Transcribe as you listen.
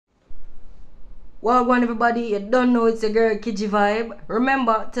Well, everybody, you don't know it's a girl Kiji Vibe.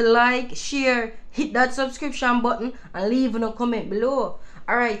 Remember to like, share, hit that subscription button, and leave a comment below.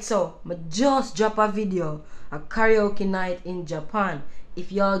 Alright, so I just drop a video, a karaoke night in Japan.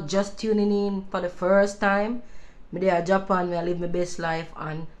 If y'all just tuning in for the first time, me there in Japan, I live my best life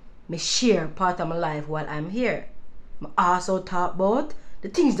and me share part of my life while I'm here. I also talk about the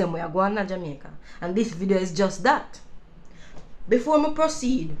things that we are going to Jamaica, and this video is just that. Before I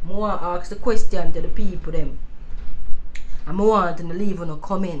proceed, I want to ask the question to the people them. And I want to leave in the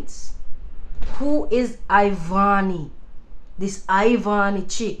comments. Who is Ivany? This Ivany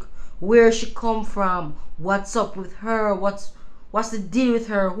chick. Where she come from? What's up with her? What's the deal with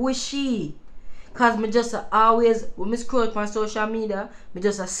her? Who is she? Cause me just always when I scroll up on social media, me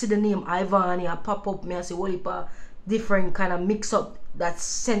just see the name Ivany and pop up me and see what different kind of mix up that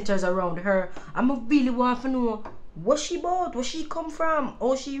centers around her. I really want to know what she about, where she come from,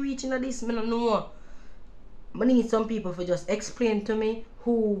 how she reaching this. I don't know. I need some people to just explain to me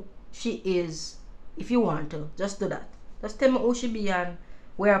who she is. If you want to, just do that. Just tell me who she be and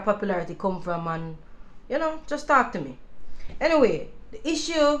where her popularity come from, and just talk to me. Anyway, the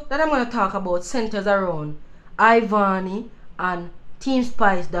issue that I'm going to talk about centers around Ivany and Team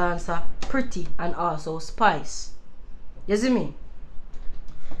Spice dancer Pretty and also Spice. You see me?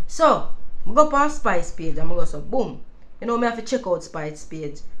 So, I go up on Spice page and I go so boom. I have to check out Spice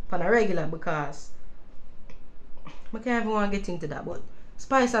page on a regular because I can't even want to get into that, but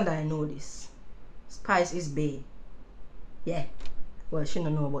Spice and I know this. Spice is bae. Yeah. Well, she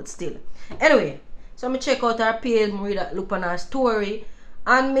don't know, but still. Anyway, so I check out her page, look on her story,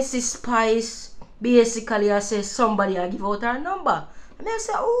 and Mrs. Spice basically I say somebody I give out her number. And I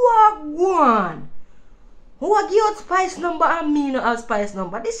say, what one? Who I give out Spice number and me no have Spice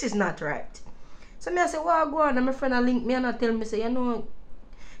number? This is not right. So I say, what go on? And my friend link me and I tell me say,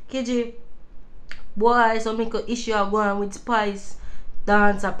 KJ, boy, so make an issue go on with Spice,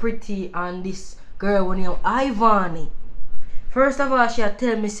 dancer Pretty, and this girl when you Ivany. First of all, she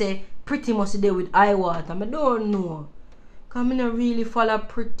tell me say Pretty must be there with eye water. I don't know. Cause I don't really follow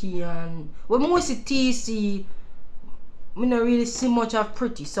Pretty, and when I see TC, I don't really see much of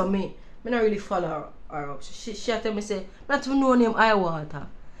Pretty, so I don't really follow her up. She tell me say, not to know name eye water.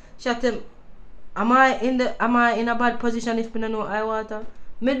 She tell me, am I in a bad position if I don't know eye water?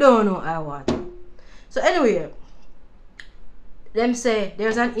 I don't know eye water. So anyway, them say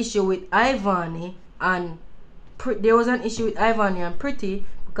there's an issue with Ivany and there was an issue with Ivany and Pretty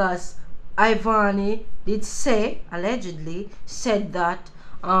because Ivany did say, allegedly said that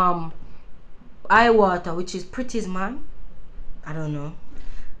eye water, which is Pretty's man, I don't know,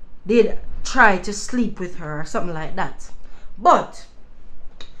 did try to sleep with her or something like that. But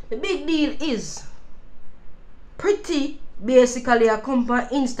the big deal is Pretty basically a come on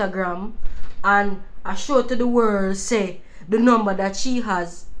Instagram and I show to the world say the number that she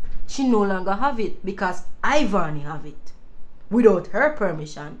has, she no longer have it because Ivany have it without her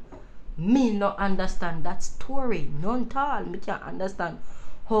permission. Me not understand that story. None at all. Me can't understand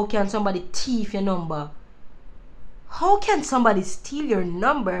how can somebody thief your number. How can somebody steal your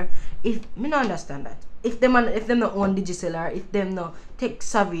number? If me not understand that. If them not own digital or if them not tech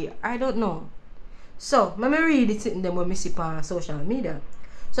savvy, I don't know. So let me read it in them when me see on social media.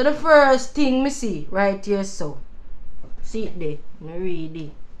 So the first thing me see right here, so see it there. Me read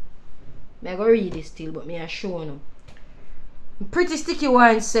it. I go read it still, but me I show you. Pretty Sticky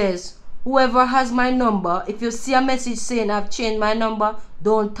Wine says, whoever has my number, if you see a message saying I've changed my number,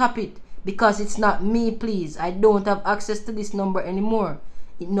 don't tap it because it's not me, please. I don't have access to this number anymore.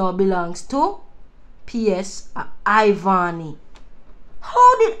 It now belongs to PS Ivany.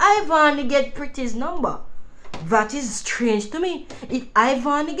 How did Ivany get Pretty's number? That is strange to me. If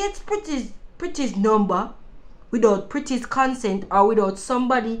Ivany gets Pretty's number without Pretty's consent or without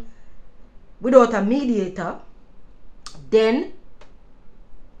somebody, without a mediator, then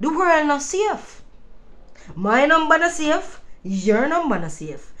the world not safe. My number not safe, your number not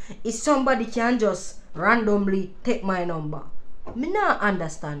safe. If somebody can just randomly take my number, me not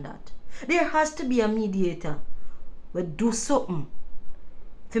understand that. There has to be a mediator will do something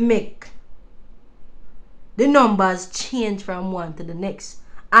to make the numbers change from one to the next.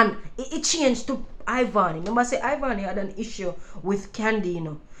 And it changed to Ivany. Remember, say Ivany had an issue with Candy,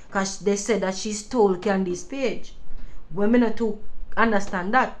 because they said that she stole Candy's page. Women are to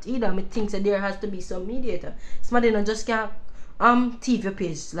understand that either. Me think that there has to be some mediator. Somebody not just can't thief your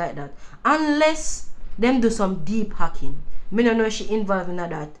page like that. Unless them do some deep hacking. Me don't know if she involved in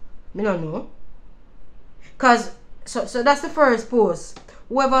that. Me don't know. Cause so that's the first post.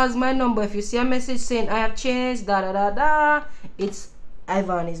 Whoever has my number, if you see a message saying I have changed, it's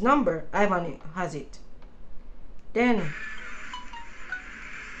Ivany's number. Ivany has it. Then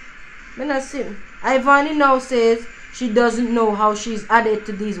Ivany now says she doesn't know how she's added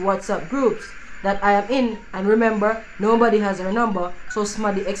to these WhatsApp groups that I am in, and remember, nobody has her number, so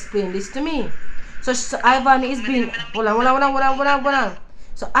somebody explain this to me. So Ivany is being hold on.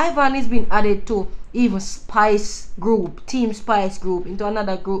 So Ivany is being added to even Spice group, Team Spice group, into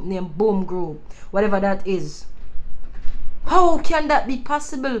another group named Boom group, whatever that is. How can that be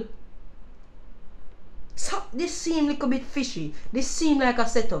possible? So this seems a little bit fishy. This seems like a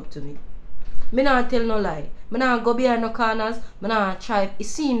setup to me. Me not tell no lie. Me not go behind no corners. Me not try. It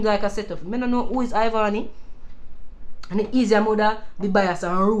seems like a setup. Me not know who is Ivany. And the easier mother be biased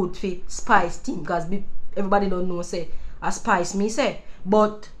and root for Spice team, because everybody don't know say a Spice me say.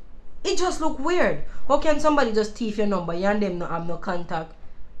 But it just look weird. How can somebody just thief your number and them not have no contact?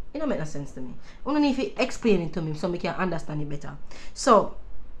 It don't make no sense to me. I don't need to explain it to me so me can understand it better. So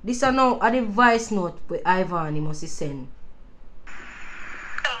this is now a voice note with Ivany must send.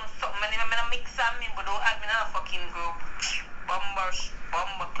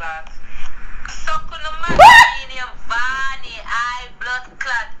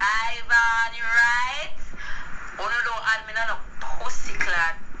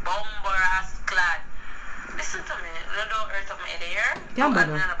 Listen to me, don't hurt me there. Don't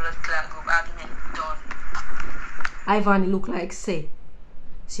bother. Ivany look like say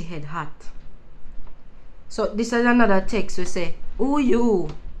she head hot. So this is another text we say, who you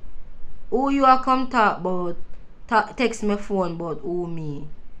are come talk about, text me phone about who me.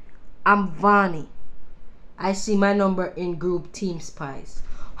 I'm Vani. I see my number in group Team Spice.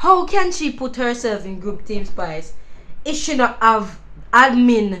 How can she put herself in group Team Spice if she not have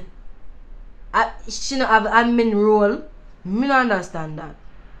admin? She not have admin role? Me not understand that.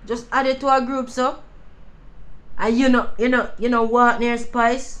 Just add it to a group, so. And you know what near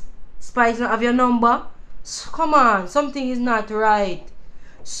Spice? Spice not have your number? So, come on, something is not right.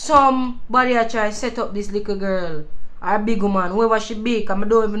 Somebody a try set up this little girl or a big woman, whoever she be, cause I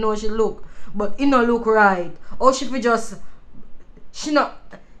don't even know how she look, but it no look right. Or she not.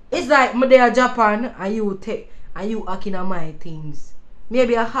 It's like me there Japan and you hacking on my things.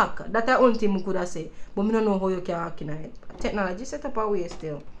 Maybe a hack. That's the only thing I could have said. But I don't know how you can hack in it. Technology set up a way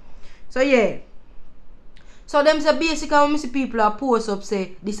still. So yeah. So them say basically when I see people are post up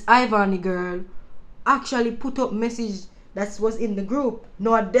say this Ivany girl actually put up message that was in the group.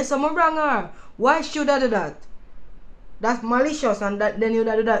 No, there's some wrong her. Why should I do that? That's malicious, and that then you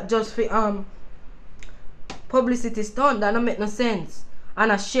do that just for publicity stunt. That don't make no sense.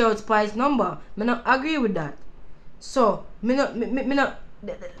 And a shared Spice number. I not agree with that. So me not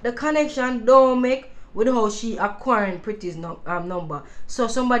the connection don't make with how she acquiring Pretty's number. So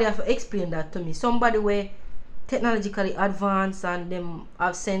somebody have to explain that to me. Somebody where technologically advanced and them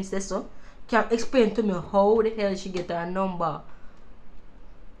have sense this so can explain to me how the hell she get her number.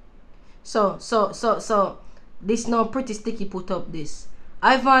 So this now Pretty Sticky put up this.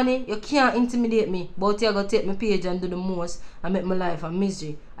 Ivany, you can't intimidate me, but you're gonna take my page and do the most and make my life a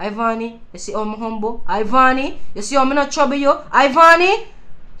misery. Ivany, you see how I'm humble? Ivany, you see how I'm not trouble you? Ivany,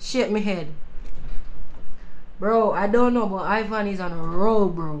 shake my head. Bro, I don't know, but Ivany is on a roll,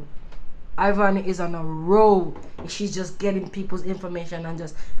 bro. Ivany is on a roll. She's just getting people's information and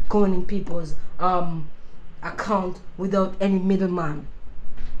just going in people's account without any middleman.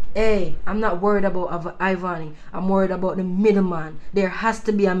 Hey, I'm not worried about Ivany. I'm worried about the middleman. There has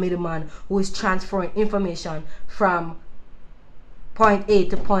to be a middleman who is transferring information from point A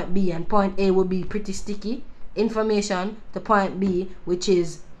to point B, and point A will be Pretty Sticky information to point B, which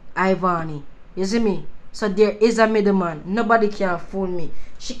is Ivany. You see me? So there is a middleman. Nobody can fool me.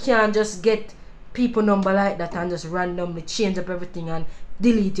 She can't just get people number like that and just randomly change up everything and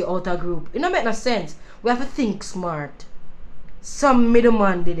delete your outer group. It don't make no sense. We have to think smart. Some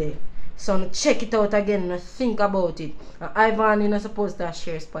middleman did it. So check it out again and think about it. And Ivany is not supposed to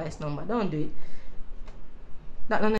share Spice number. Don't do it. That